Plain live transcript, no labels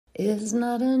It's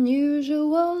not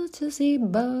unusual to see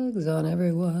bugs on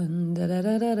everyone. Da, da,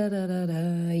 da, da, da, da,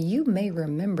 da. You may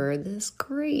remember this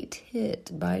great hit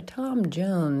by Tom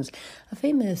Jones, a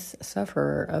famous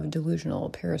sufferer of delusional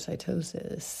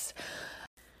parasitosis.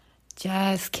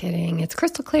 Just kidding. It's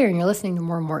crystal clear and you're listening to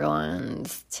More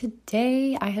Morgellons.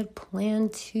 Today I had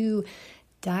planned to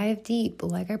dive deep,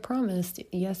 like I promised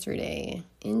yesterday,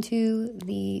 into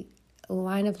the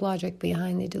line of logic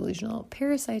behind the delusional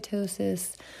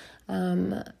parasitosis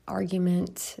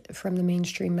argument from the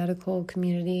mainstream medical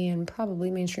community and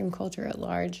probably mainstream culture at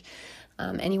large.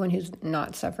 Anyone who's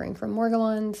not suffering from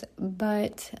Morgellons.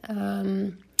 But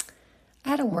I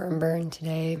had a worm burn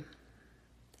today,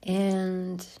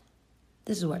 and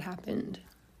this is what happened.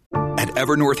 At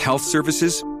Evernorth Health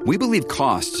Services, we believe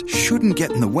costs shouldn't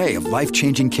get in the way of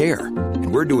life-changing care,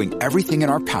 and we're doing everything in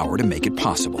our power to make it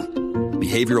possible.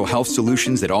 Behavioral health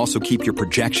solutions that also keep your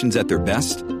projections at their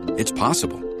best? It's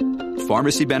possible.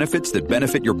 Pharmacy benefits that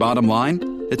benefit your bottom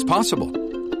line? It's possible.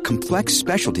 Complex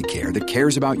specialty care that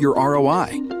cares about your ROI?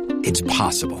 It's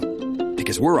possible.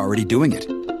 Because we're already doing it.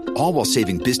 All while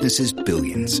saving businesses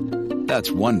billions.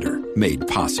 That's Wonder made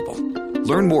possible.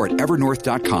 Learn more at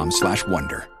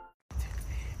evernorth.com/wonder.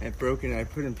 And it broke and I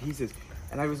put in pieces.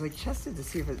 And I was like tested to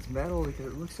see if it's metal because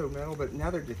it looks so metal, but now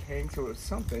they're decaying, so it's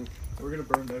something. So we're going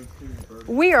to burn those too.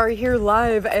 We are here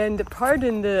live, and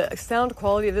pardon the sound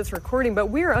quality of this recording, but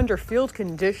we are under field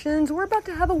conditions. We're about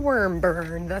to have a worm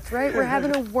burn. That's right, we're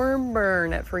having a worm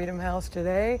burn at Freedom House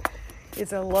today.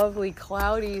 It's a lovely,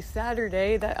 cloudy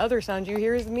Saturday. That other sound you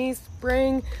hear is me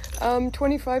spraying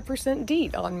 25%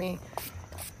 DEET on me.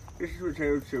 This is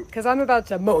potato soup. Because I'm about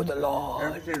to mow the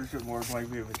lawn. That potato soup more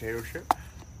might be a potato chip.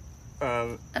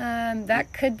 That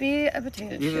could be a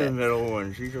potato These chip. are the metal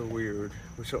ones. These are weird.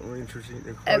 With something interesting.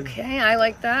 Okay, I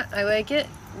like that. I like it.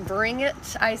 Bring it,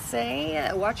 I say.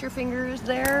 Watch your fingers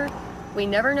there. We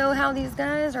never know how these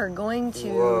guys are going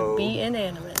to be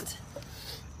inanimate.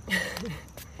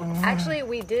 Actually,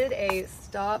 we did a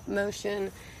stop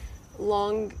motion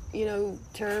long,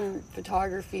 term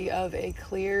photography of a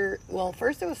clear, well,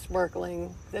 first it was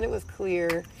sparkling, then it was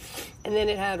clear, and then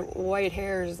it had white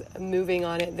hairs moving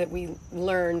on it that we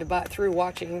learned about through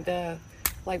watching the,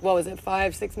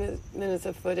 5-6 minutes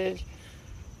of footage.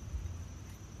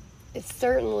 It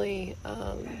certainly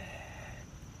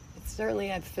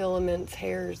had filaments,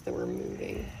 hairs that were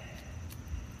moving.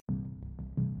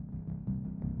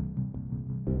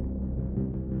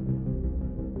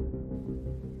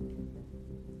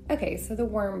 Okay, so the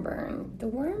worm burn. The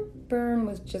worm burn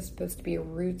was just supposed to be a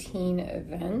routine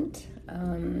event.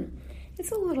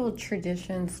 It's a little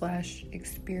tradition /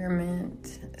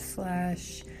 experiment /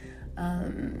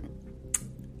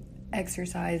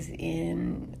 exercise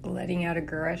in letting out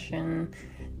aggression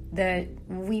that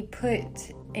we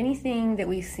put anything that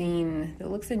we've seen that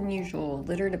looks unusual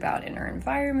littered about in our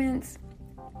environments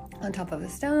on top of a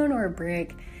stone or a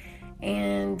brick,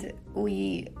 and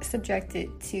we subject it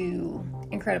to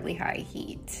incredibly high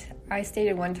heat. I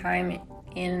stated one time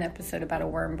in an episode about a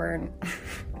worm burn,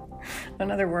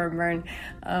 another worm burn,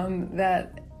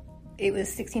 that it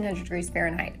was 1600 degrees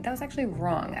Fahrenheit. That was actually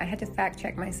wrong. I had to fact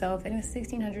check myself, and it was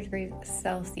 1600 degrees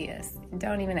Celsius.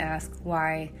 Don't even ask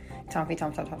why Tom has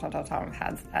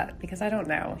that, because I don't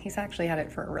know. He's actually had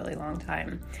it for a really long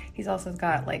time. He's also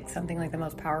got something like the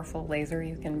most powerful laser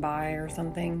you can buy or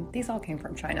something. These all came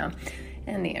from China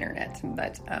and the internet,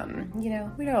 but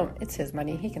we don't, it's his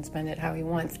money. He can spend it how he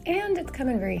wants, and it's come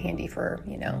in very handy for,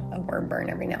 a worm burn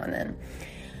every now and then.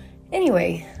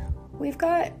 Anyway, we've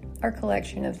got our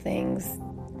collection of things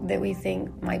that we think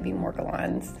might be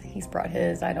Morgellons. He's brought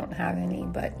his, I don't have any,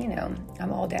 but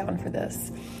I'm all down for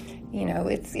this.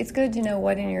 It's good to know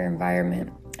what in your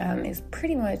environment is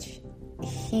pretty much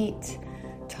heat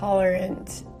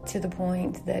tolerant to the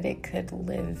point that it could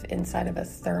live inside of a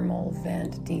thermal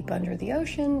vent deep under the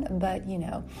ocean, but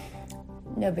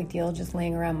no big deal, just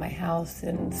laying around my house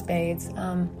in spades.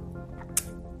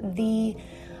 The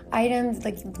items,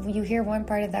 you hear one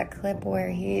part of that clip where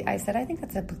I said, I think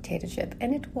that's a potato chip.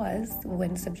 And it was,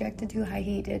 when subjected to high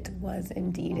heat, it was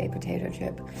indeed a potato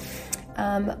chip.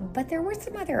 But there were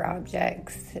some other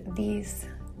objects. These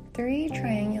 3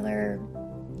 triangular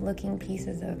looking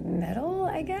pieces of metal,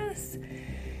 I guess.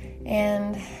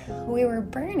 And we were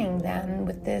burning them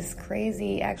with this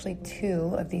crazy, actually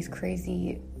 2 of these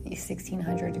crazy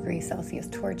 1600 degrees Celsius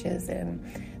torches, and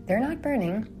they're not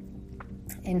burning.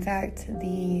 In fact,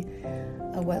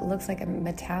 what looks like a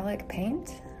metallic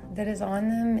paint that is on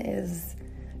them is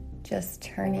just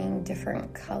turning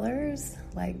different colors,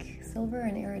 like silver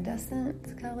and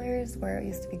iridescent colors where it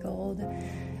used to be gold,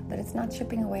 but it's not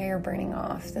chipping away or burning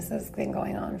off. This has been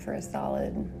going on for a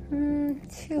solid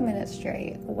 2 minutes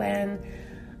straight when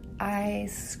I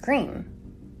scream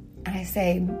and I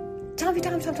say, Tom,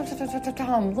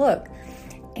 look.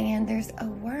 And there's a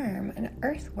worm, an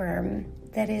earthworm,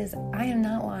 that is, I am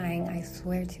not lying, I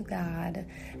swear to God,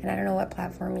 and I don't know what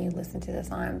platform you listen to this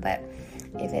on, but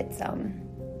if it's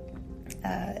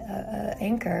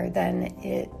Anchor, then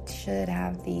it should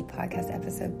have the podcast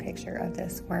episode picture of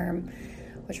this worm,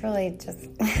 which really just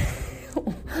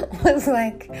was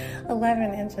like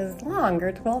 11 inches long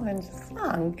or 12 inches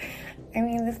long. I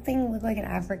mean, this thing looked like an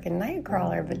African night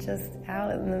crawler, but just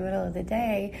out in the middle of the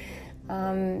day,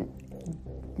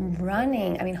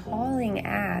 hauling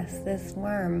ass, this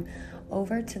worm,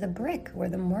 over to the brick where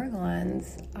the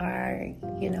Morglons are,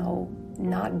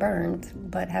 not burnt,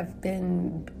 but have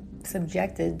been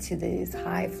subjected to these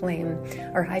high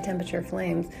temperature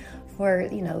flames for,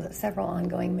 several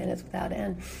ongoing minutes without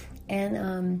end.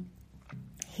 And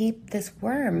this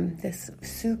worm, this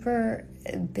super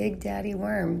big daddy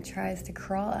worm, tries to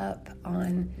crawl up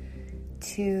on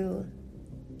to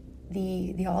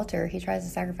the altar. He tries to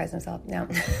sacrifice himself. No,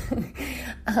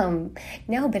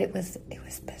 no, but it was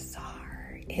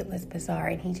bizarre. It was bizarre,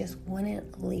 and he just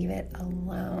wouldn't leave it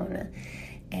alone.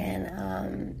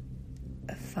 And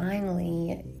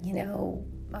finally,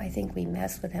 I think we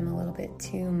messed with him a little bit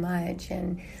too much,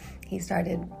 and he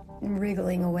started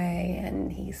wriggling away,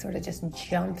 and he sort of just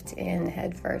jumped in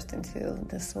headfirst into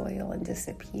the soil and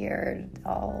disappeared,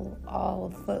 all a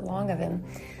foot long of him.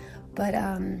 But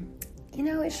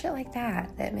it's shit like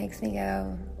that makes me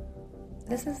go,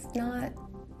 this is not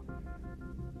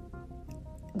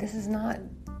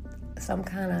some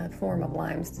kind of form of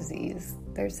Lyme's disease.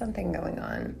 There's something going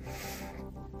on.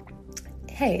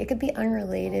 Hey, it could be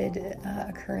unrelated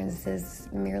occurrences,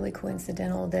 merely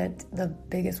coincidental that the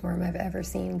biggest worm I've ever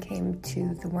seen came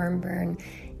to the worm burn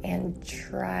and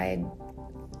tried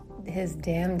his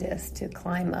damnedest to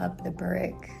climb up the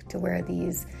brick to where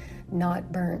these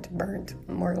not burnt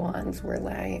Morglons were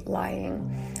lying.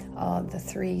 The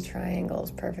 3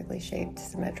 triangles, perfectly shaped,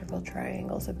 symmetrical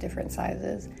triangles of different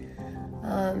sizes.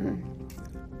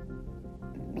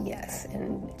 Yes,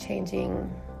 and changing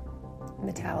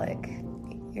metallic,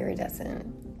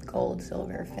 iridescent, gold,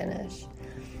 silver finish.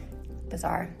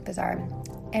 Bizarre.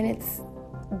 And it's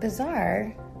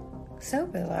bizarre, so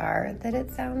bizarre that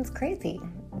it sounds crazy.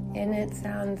 And it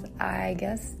sounds, I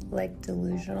guess, like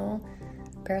delusional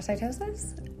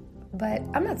parasitosis. But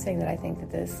I'm not saying that I think that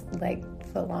this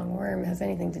foot-long worm has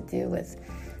anything to do with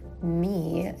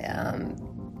me,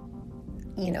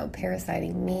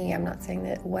 parasiting me. I'm not saying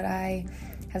that what I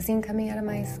have seen coming out of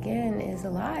my skin is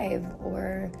alive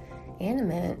or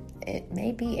animate. It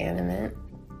may be animate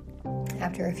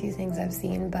after a few things I've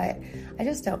seen, but I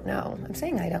just don't know. I'm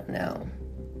saying I don't know.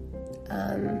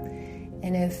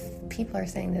 And if people are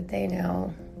saying that they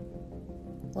know,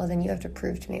 well, then you have to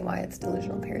prove to me why it's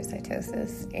delusional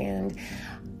parasitosis. And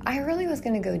I really was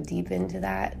going to go deep into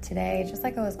that today, just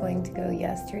like I was going to go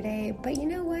yesterday. But you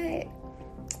know what?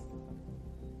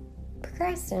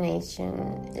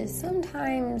 Procrastination is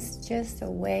sometimes just a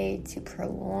way to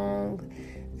prolong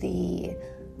the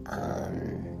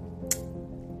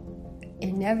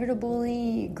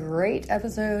inevitably great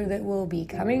episode that will be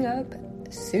coming up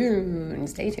soon.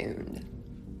 Stay tuned.